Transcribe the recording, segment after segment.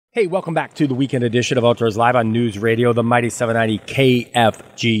Hey, welcome back to the weekend edition of Outdoors Live on News Radio, the Mighty 790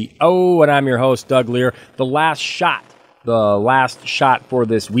 KFGO, and I'm your host, Doug Lear. The last shot for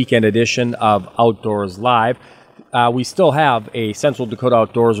this weekend edition of Outdoors Live. We still have a Central Dakota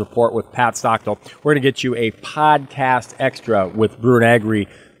Outdoors report with Pat Stockdale. We're going to get you a podcast extra with Brewer and Agri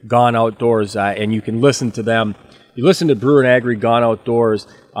Gone Outdoors, and you can listen to them. You listen to Brewer and Agri Gone Outdoors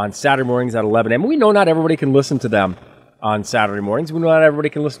on Saturday mornings at 11 a.m. We know not everybody can listen to them on Saturday mornings. We know not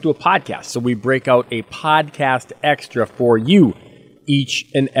everybody can listen to a podcast, so we break out a podcast extra for you each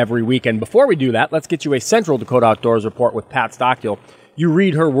and every weekend. Before we do that, let's get you a Central Dakota Outdoors report with Pat Stockdale. You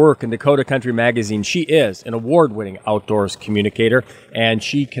read her work in Dakota Country Magazine. She is an award-winning outdoors communicator, and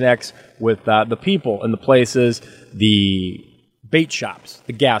she connects with the people and the places, the bait shops,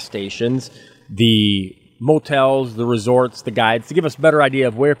 the gas stations, the motels, the resorts, the guides, to give us a better idea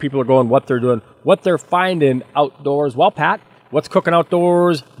of where people are going, what they're doing, what they're finding outdoors. Well, Pat, what's cooking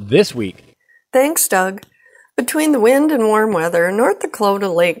outdoors this week? Thanks, Doug. Between the wind and warm weather, North Dakota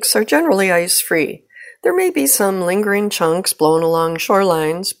lakes are generally ice-free. There may be some lingering chunks blown along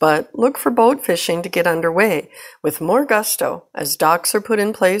shorelines, but look for boat fishing to get underway with more gusto as docks are put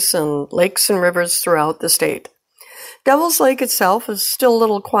in place in lakes and rivers throughout the state. Devil's Lake itself is still a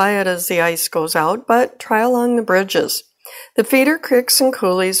little quiet as the ice goes out, but try along the bridges. The feeder creeks and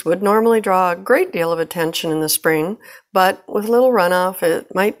coulees would normally draw a great deal of attention in the spring, but with little runoff,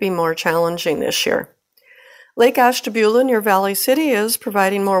 it might be more challenging this year. Lake Ashtabula near Valley City is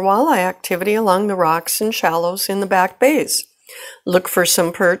providing more walleye activity along the rocks and shallows in the back bays. Look for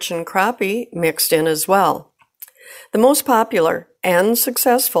some perch and crappie mixed in as well. The most popular and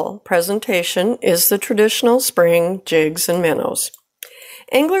successful presentation is the traditional spring jigs and minnows.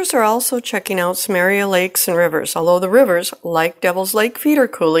 Anglers are also checking out some area lakes and rivers, although the rivers, like Devil's Lake feeder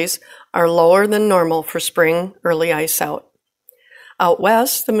coulees, are lower than normal for spring early ice out. Out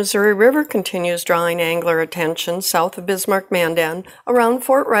west, the Missouri River continues drawing angler attention south of Bismarck-Mandan, around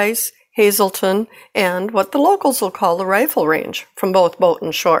Fort Rice, Hazelton, and what the locals will call the rifle range from both boat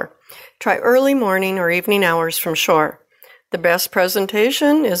and shore. Try early morning or evening hours from shore. The best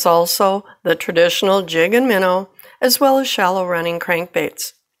presentation is also the traditional jig and minnow, as well as shallow running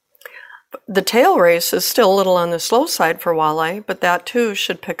crankbaits. The tail race is still a little on the slow side for walleye, but that too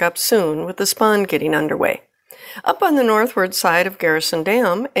should pick up soon with the spawn getting underway. Up on the northward side of Garrison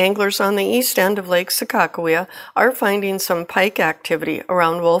Dam, anglers on the east end of Lake Sakakawea are finding some pike activity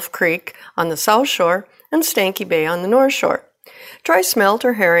around Wolf Creek on the south shore and Stanky Bay on the north shore. Try smelt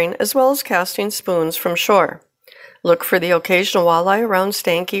or herring as well as casting spoons from shore. Look for the occasional walleye around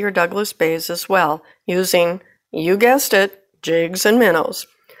Stanky or Douglas Bays as well, using, you guessed it, jigs and minnows.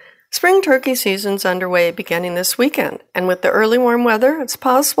 Spring turkey season's underway beginning this weekend, and with the early warm weather, it's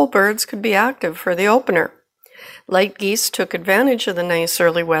possible birds could be active for the opener. Light geese took advantage of the nice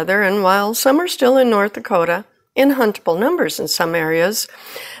early weather, and while some are still in North Dakota, in huntable numbers in some areas,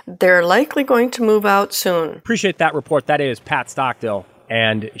 they're likely going to move out soon. Appreciate that report. That is Pat Stockdale,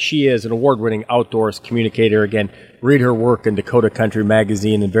 and she is an award-winning outdoors communicator. Again, read her work in Dakota Country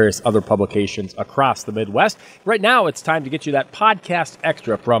Magazine and various other publications across the Midwest. Right now, it's time to get you that podcast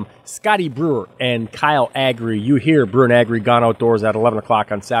extra from Scotty Brewer and Kyle Agri. You hear Brewer and Agri Gone Outdoors at 11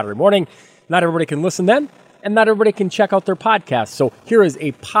 o'clock on Saturday morning. Not everybody can listen then, and not everybody can check out their podcast. So here is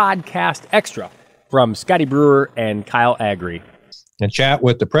a podcast extra from Scotty Brewer and Kyle Agri. And chat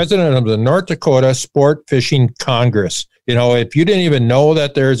with the president of the North Dakota Sport Fishing Congress. You know, if you didn't even know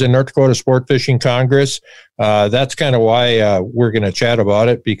that there's a North Dakota Sport Fishing Congress, that's kind of why we're going to chat about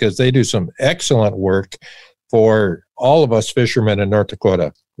it, because they do some excellent work for all of us fishermen in North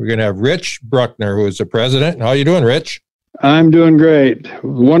Dakota. We're going to have Rich Bruckner, who is the president. How you doing, Rich? I'm doing great.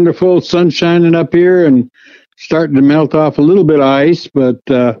 Wonderful sun shining up here and starting to melt off a little bit of ice, but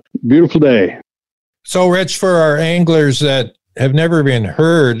beautiful day. So, Rich, for our anglers that have never been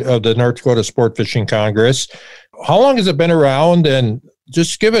heard of the North Dakota Sport Fishing Congress, how long has it been around? And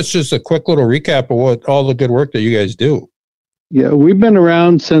just give us just a quick little recap of what all the good work that you guys do. Yeah, we've been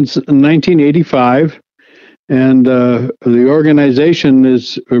around since 1985, and the organization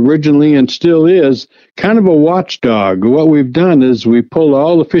is originally and still is kind of a watchdog. What we've done is we pulled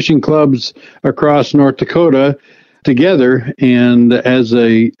all the fishing clubs across North Dakota together, and as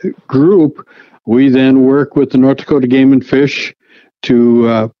a group, we then work with the North Dakota Game and Fish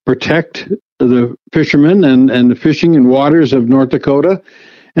to protect the fishermen and the fishing and waters of North Dakota.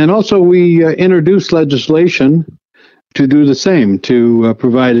 And also we introduce legislation to do the same, to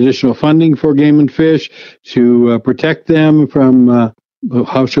provide additional funding for game and fish, to protect them from,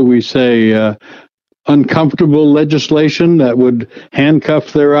 how shall we say, uncomfortable legislation that would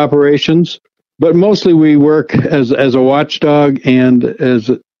handcuff their operations. But mostly we work as a watchdog and as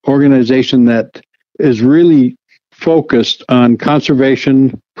organization that is really focused on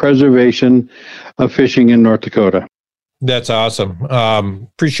conservation, preservation of fishing in North Dakota. That's awesome.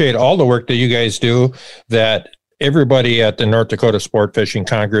 Appreciate all the work that you guys do, that everybody at the North Dakota Sport Fishing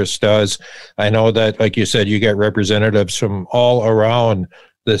Congress does. I know that, like you said, you get representatives from all around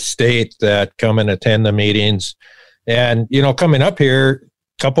the state that come and attend the meetings. And, coming up here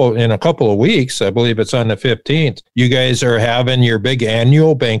in a couple of weeks, I believe it's on the 15th, you guys are having your big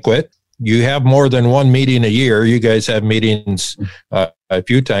annual banquet. You have more than one meeting a year. You guys have meetings a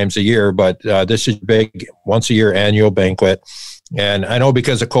few times a year, but this is big once a year annual banquet. And I know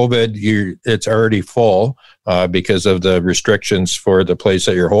because of COVID, it's already full because of the restrictions for the place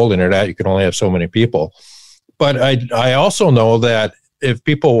that you're holding it at. You can only have so many people. But I also know that if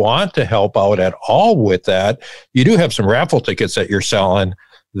people want to help out at all with that, you do have some raffle tickets that you're selling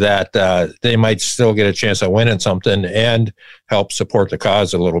that they might still get a chance at winning something and help support the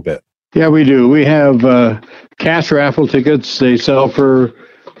cause a little bit. Yeah, we do. We have cash raffle tickets. They sell for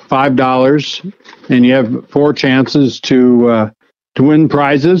 $5, and you have 4 chances to win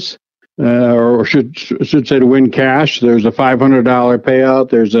prizes, or should say to win cash. There's a $500 payout.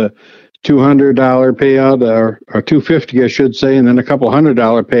 There's a $200 payout, or $250, I should say, and then a couple $100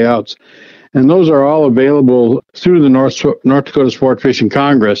 payouts. And those are all available through the North Dakota Sport Fishing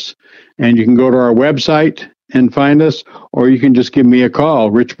Congress. And you can go to our website and find us, or you can just give me a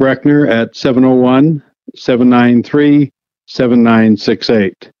call, Rich Breckner, at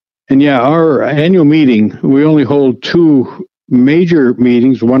 701-793-7968. And yeah, our annual meeting, we only hold 2 major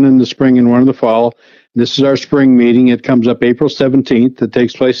meetings, one in the spring and one in the fall. This is our spring meeting. It comes up April 17th. It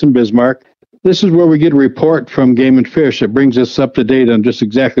takes place in Bismarck. This is where we get a report from Game and Fish that brings us up to date on just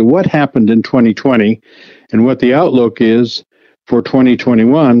exactly what happened in 2020 and what the outlook is for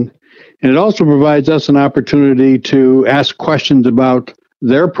 2021. And it also provides us an opportunity to ask questions about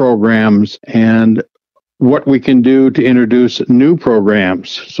their programs and what we can do to introduce new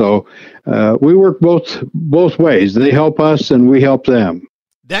programs. So we work both ways. They help us and we help them.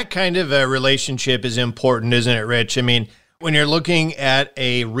 That kind of a relationship is important, isn't it, Rich? I mean, when you're looking at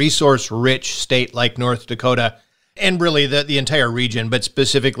a resource-rich state like North Dakota, and really the entire region, but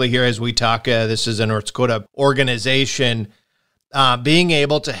specifically here as we talk, this is a North Dakota organization, being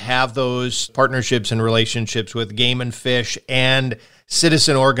able to have those partnerships and relationships with Game and Fish and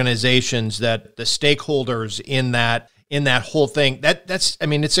citizen organizations, that the stakeholders in that whole thing, that's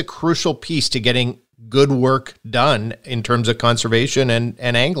it's a crucial piece to getting good work done in terms of conservation and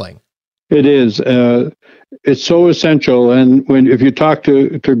angling. It is. It's so essential. And if you talk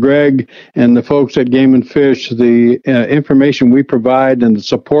to Greg and the folks at Game and Fish, the information we provide and the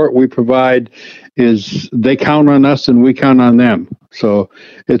support we provide is they count on us and we count on them. So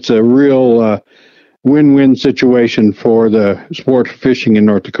it's a real win-win situation for the sport fishing in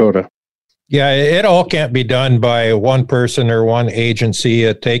North Dakota. Yeah, it all can't be done by one person or one agency.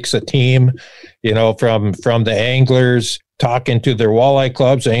 It takes a team, from the anglers talking to their walleye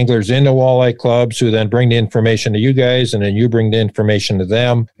clubs, anglers into walleye clubs, who then bring the information to you guys, and then you bring the information to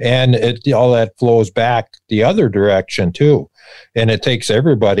them. And all that flows back the other direction too. And it takes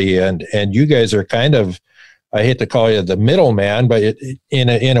everybody, and you guys are kind of, I hate to call you the middleman, but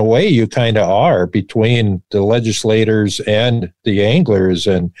in a way you kind of are between the legislators and the anglers,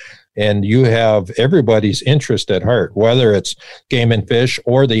 and you have everybody's interest at heart, whether it's Game and Fish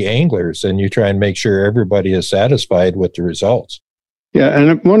or the anglers, and you try and make sure everybody is satisfied with the results. Yeah,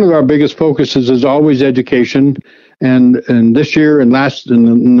 and one of our biggest focuses is always education. And this year and the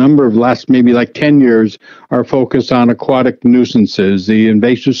number of last maybe like 10 years, our focus on aquatic nuisances, the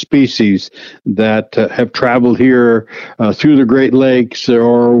invasive species that have traveled here through the Great Lakes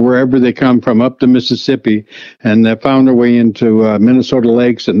or wherever they come from, up the Mississippi, and have found their way into Minnesota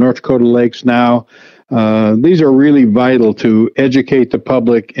lakes and North Dakota lakes now. These are really vital to educate the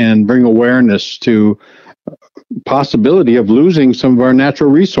public and bring awareness to possibility of losing some of our natural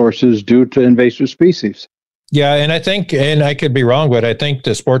resources due to invasive species. Yeah, and I think, and I could be wrong, but I think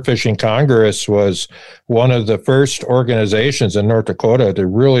the Sport Fishing Congress was one of the first organizations in North Dakota to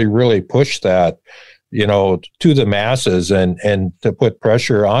really, really push that, to the masses and to put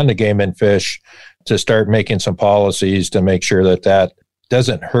pressure on the Game and Fish to start making some policies to make sure that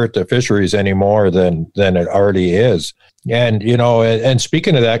doesn't hurt the fisheries any more than it already is. And, and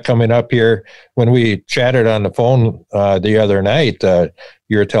speaking of that, coming up here, when we chatted on the phone the other night,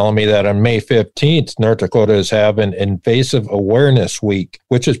 you were telling me that on May 15th, North Dakota is having Invasive Awareness Week,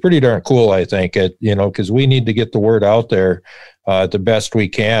 which is pretty darn cool, I think, because we need to get the word out there the best we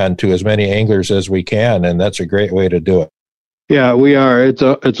can to as many anglers as we can, and that's a great way to do it. Yeah, we are. It's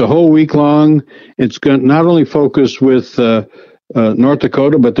a whole week long. It's going to not only focus with North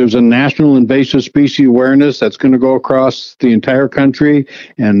Dakota, but there's a national invasive species awareness that's going to go across the entire country.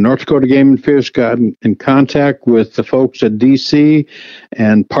 And North Dakota Game and Fish got in contact with the folks at DC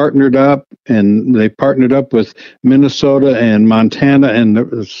and partnered up. And they partnered up with Minnesota and Montana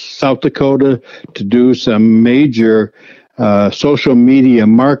and South Dakota to do some major social media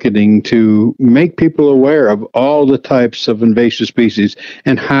marketing to make people aware of all the types of invasive species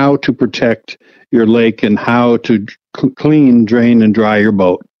and how to protect your lake and how to clean, drain, and dry your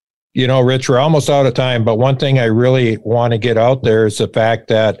boat. You know, Rich, we're almost out of time, but one thing I really want to get out there is the fact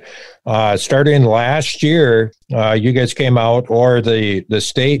that starting last year, you guys came out, or the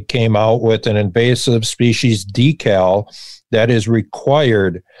state came out with an invasive species decal that is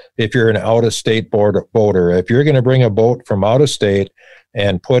required if you're an out-of-state boater. If you're going to bring a boat from out of state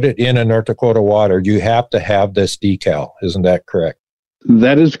and put it in a North Dakota water, you have to have this decal. Isn't that correct?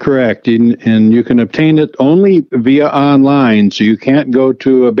 That is correct, and you can obtain it only via online, so you can't go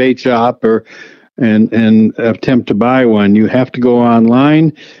to a bait shop and attempt to buy one. You have to go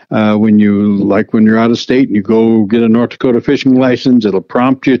online when you're out of state and you go get a North Dakota fishing license. It'll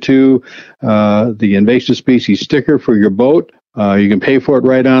prompt you to the invasive species sticker for your boat. You can pay for it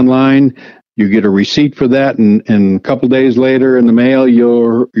right online. You get a receipt for that, and a couple days later in the mail,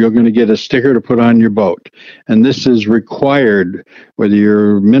 you're going to get a sticker to put on your boat. And this is required, whether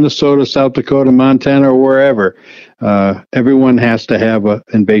you're Minnesota, South Dakota, Montana, or wherever. Everyone has to have an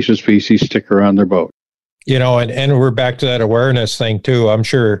invasive species sticker on their boat. You know, and we're back to that awareness thing too. I'm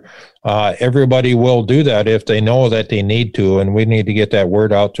sure everybody will do that if they know that they need to, and we need to get that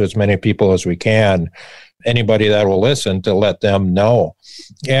word out to as many people as we can. Anybody that will listen, to let them know.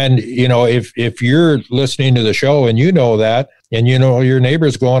 And, you know, if you're listening to the show and you know that, and you know your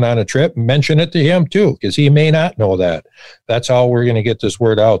neighbor's going on a trip, mention it to him too, because he may not know that. That's how we're going to get this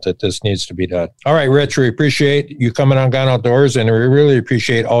word out that this needs to be done. All right, Rich, we appreciate you coming on Gone Outdoors, and we really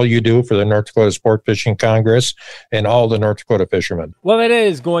appreciate all you do for the North Dakota Sport Fishing Congress and all the North Dakota fishermen. Well, that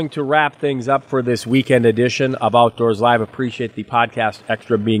is going to wrap things up for this weekend edition of Outdoors Live. Appreciate the podcast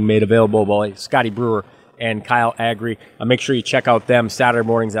extra being made available by Scotty Brewer and Kyle Agri. Make sure you check out them Saturday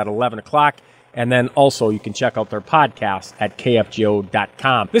mornings at 11 o'clock. And then also you can check out their podcast at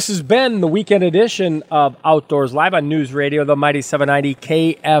kfgo.com. This has been the weekend edition of Outdoors Live on News Radio, the Mighty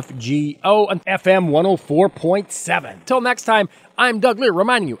 790 KFGO and FM 104.7. Till next time, I'm Doug Lear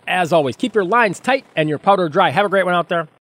reminding you, as always, keep your lines tight and your powder dry. Have a great one out there.